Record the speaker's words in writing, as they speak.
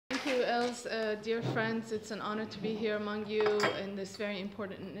Els. Dear friends, it's an honor to be here among you in this very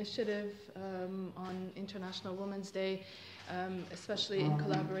important initiative on International Women's Day, especially in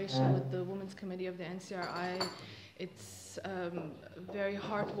collaboration with the Women's Committee of the NCRI. It's very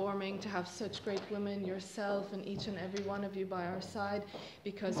heartwarming to have such great women, yourself and each and every one of you by our side,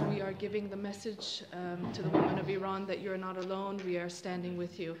 because we are giving the message to the women of Iran that you're not alone, we are standing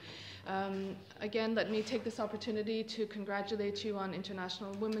with you. Again, let me take this opportunity to congratulate you on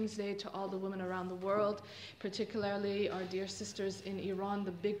International Women's Day to all the women around the world, particularly our dear sisters in Iran,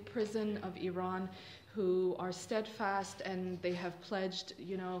 the big prison of Iran, who are steadfast and they have pledged,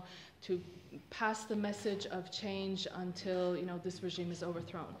 to pass the message of change until, this regime is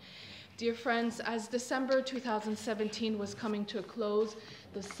overthrown. Dear friends, as December 2017 was coming to a close,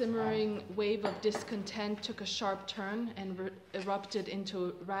 the simmering wave of discontent took a sharp turn and erupted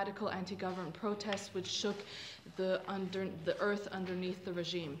into radical anti-government protests which shook the earth underneath the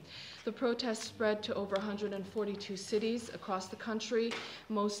regime. The protests spread to over 142 cities across the country.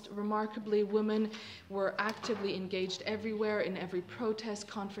 Most remarkably, women were actively engaged everywhere in every protest,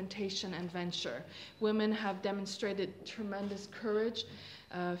 confrontation, and venture. Women have demonstrated tremendous courage,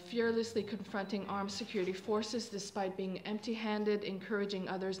 fearlessly confronting armed security forces despite being empty-handed, encouraging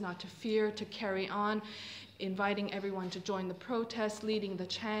others not to fear, to carry on, inviting everyone to join the protest, leading the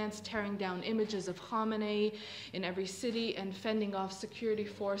chants, tearing down images of Khamenei in every city, and fending off security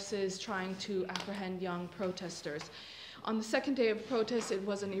forces trying to apprehend young protesters. On the second day of protest, it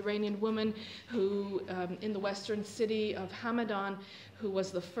was an Iranian woman who, in the western city of Hamadan, who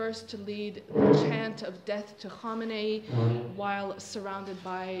was the first to lead the chant of death to Khamenei while surrounded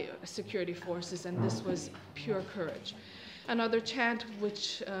by security forces, and this was pure courage. Another chant,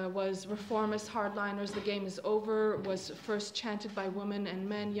 which was reformist hardliners, the game is over, was first chanted by women and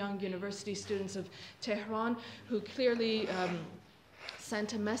men, young university students of Tehran, who clearly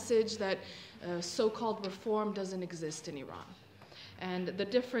sent a message that so-called reform doesn't exist in Iran. And the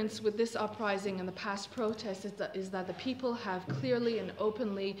difference with this uprising and the past protests is that the people have clearly and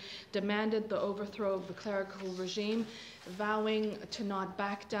openly demanded the overthrow of the clerical regime, vowing to not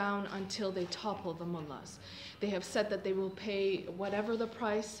back down until they topple the mullahs. They have said that they will pay whatever the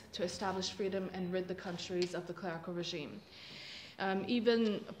price to establish freedom and rid the countries of the clerical regime.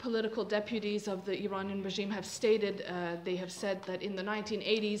 Even political deputies of the Iranian regime have stated, they have said that in the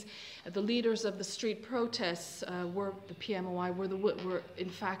 1980s, the leaders of the street protests were the PMOI, were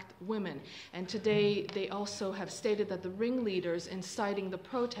in fact women. And today they also have stated that the ringleaders inciting the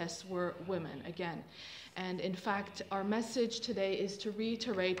protests were women again. And in fact, our message today is to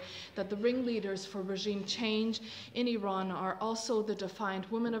reiterate that the ringleaders for regime change in Iran are also the defiant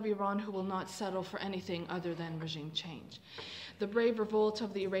women of Iran who will not settle for anything other than regime change. The brave revolt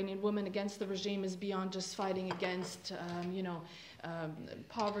of the Iranian women against the regime is beyond just fighting against,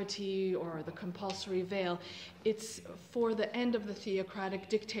 poverty or the compulsory veil. It's for the end of the theocratic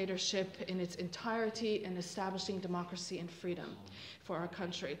dictatorship in its entirety and establishing democracy and freedom for our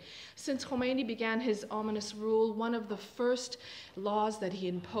country. Since Khomeini began his ominous rule, one of the first laws that he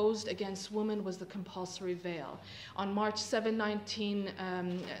imposed against women was the compulsory veil. On March 7,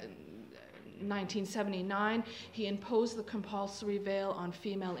 1979, he imposed the compulsory veil on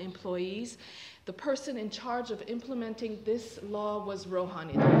female employees. The person in charge of implementing this law was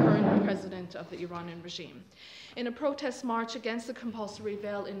Rouhani, the current president of the Iranian regime. In a protest march against the compulsory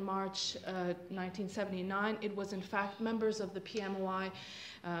veil in March 1979, it was in fact members of the PMOI,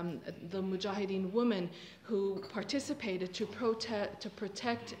 the Mujahideen women, who participated to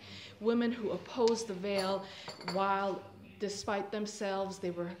protect women who opposed the veil, while despite themselves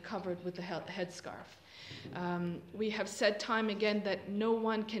they were covered with the headscarf. We have said time again that no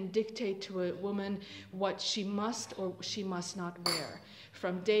one can dictate to a woman what she must or she must not wear.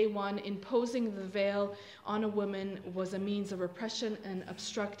 From day one, imposing the veil on a woman was a means of repression and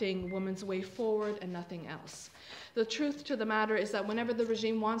obstructing women's way forward and nothing else. The truth to the matter is that whenever the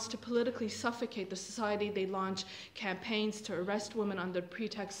regime wants to politically suffocate the society, they launch campaigns to arrest women under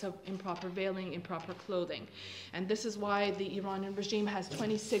pretext of improper veiling, improper clothing. And this is why the Iranian regime has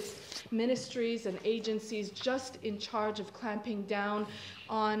 26 ministries and agencies just in charge of clamping down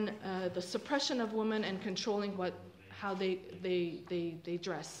on the suppression of women and controlling how they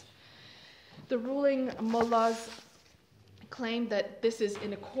dress. The ruling mullahs claim that this is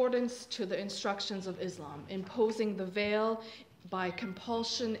in accordance to the instructions of Islam. Imposing the veil by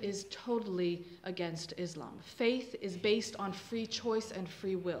compulsion is totally against Islam. Faith is based on free choice and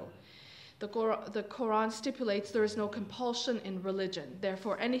free will. The Quran stipulates there is no compulsion in religion.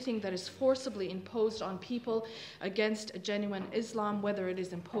 Therefore, anything that is forcibly imposed on people against a genuine Islam, whether it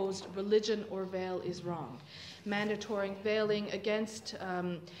is imposed religion or veil, is wrong. Mandatory veiling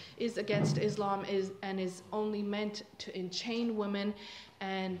is against Islam and is only meant to enchain women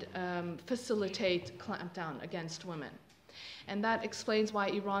and facilitate clampdown against women. And that explains why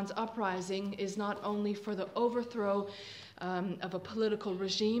Iran's uprising is not only for the overthrow of a political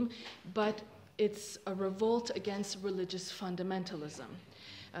regime, but it's a revolt against religious fundamentalism.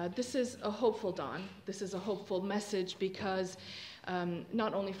 This is a hopeful dawn. This is a hopeful message because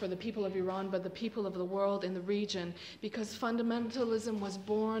not only for the people of Iran, but the people of the world in the region, because fundamentalism was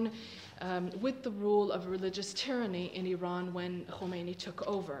born with the rule of religious tyranny in Iran when Khomeini took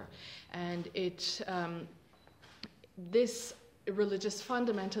over. And this religious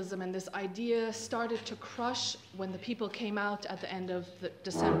fundamentalism and this idea started to crush when the people came out at the end of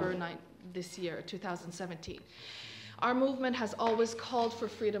December this year, 2017. Our movement has always called for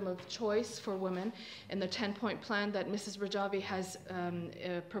freedom of choice for women. In the 10-point plan that Mrs. Rajavi has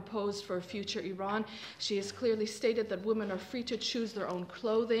proposed for future Iran, she has clearly stated that women are free to choose their own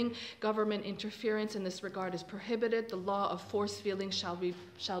clothing. Government interference in this regard is prohibited. The law of forced veiling shall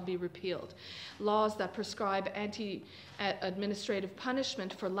be repealed. Laws that prescribe administrative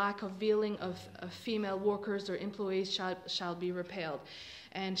punishment for lack of veiling of female workers or employees shall be repealed.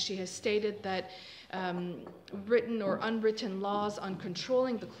 And she has stated that written or unwritten laws on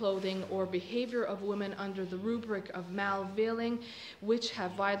controlling the clothing or behavior of women under the rubric of malveiling, which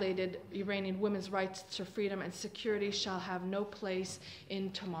have violated Iranian women's rights to freedom and security, shall have no place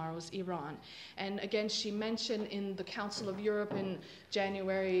in tomorrow's Iran. And again, she mentioned in the Council of Europe in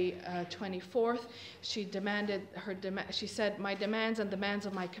January 24th, she said, "My demands and demands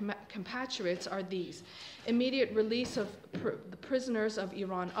of my compatriots are these: immediate release of the prisoners of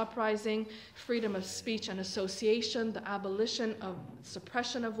Iran uprising, freedom of speech and association, the abolition of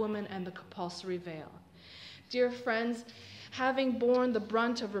suppression of women, and the compulsory veil." Dear friends, having borne the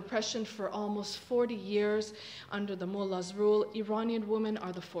brunt of repression for almost 40 years under the mullah's rule, Iranian women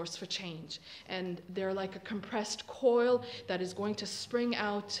are the force for change. And they're like a compressed coil that is going to spring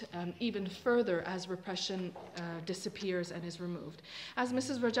out even further as repression disappears and is removed. As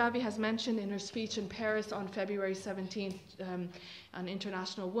Mrs. Rajavi has mentioned in her speech in Paris on February 17th, on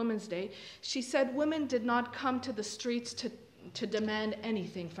International Women's Day, she said women did not come to the streets to demand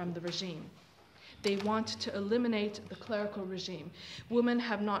anything from the regime. They want to eliminate the clerical regime. Women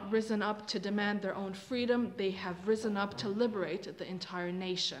have not risen up to demand their own freedom. They have risen up to liberate the entire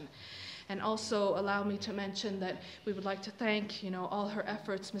nation. And also allow me to mention that we would like to thank, all her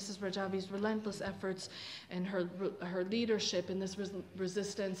efforts, Mrs. Rajavi's relentless efforts and her leadership in this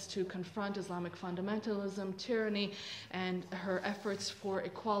resistance to confront Islamic fundamentalism, tyranny, and her efforts for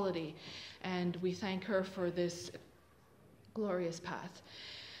equality. And we thank her for this glorious path.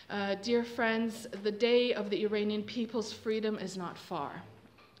 Dear friends, the day of the Iranian people's freedom is not far.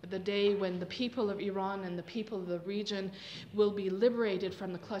 The day when the people of Iran and the people of the region will be liberated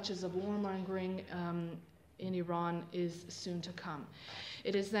from the clutches of warmongering in Iran is soon to come.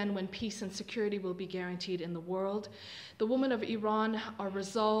 It is then when peace and security will be guaranteed in the world. The women of Iran are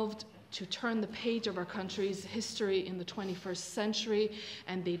resolved to turn the page of our country's history in the 21st century,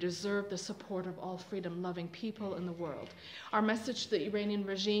 and they deserve the support of all freedom-loving people in the world. Our message to the Iranian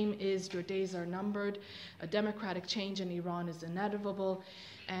regime is: your days are numbered, a democratic change in Iran is inevitable,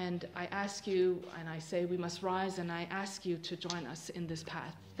 and I ask you, and I say we must rise, and I ask you to join us in this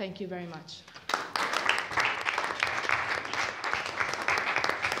path. Thank you very much.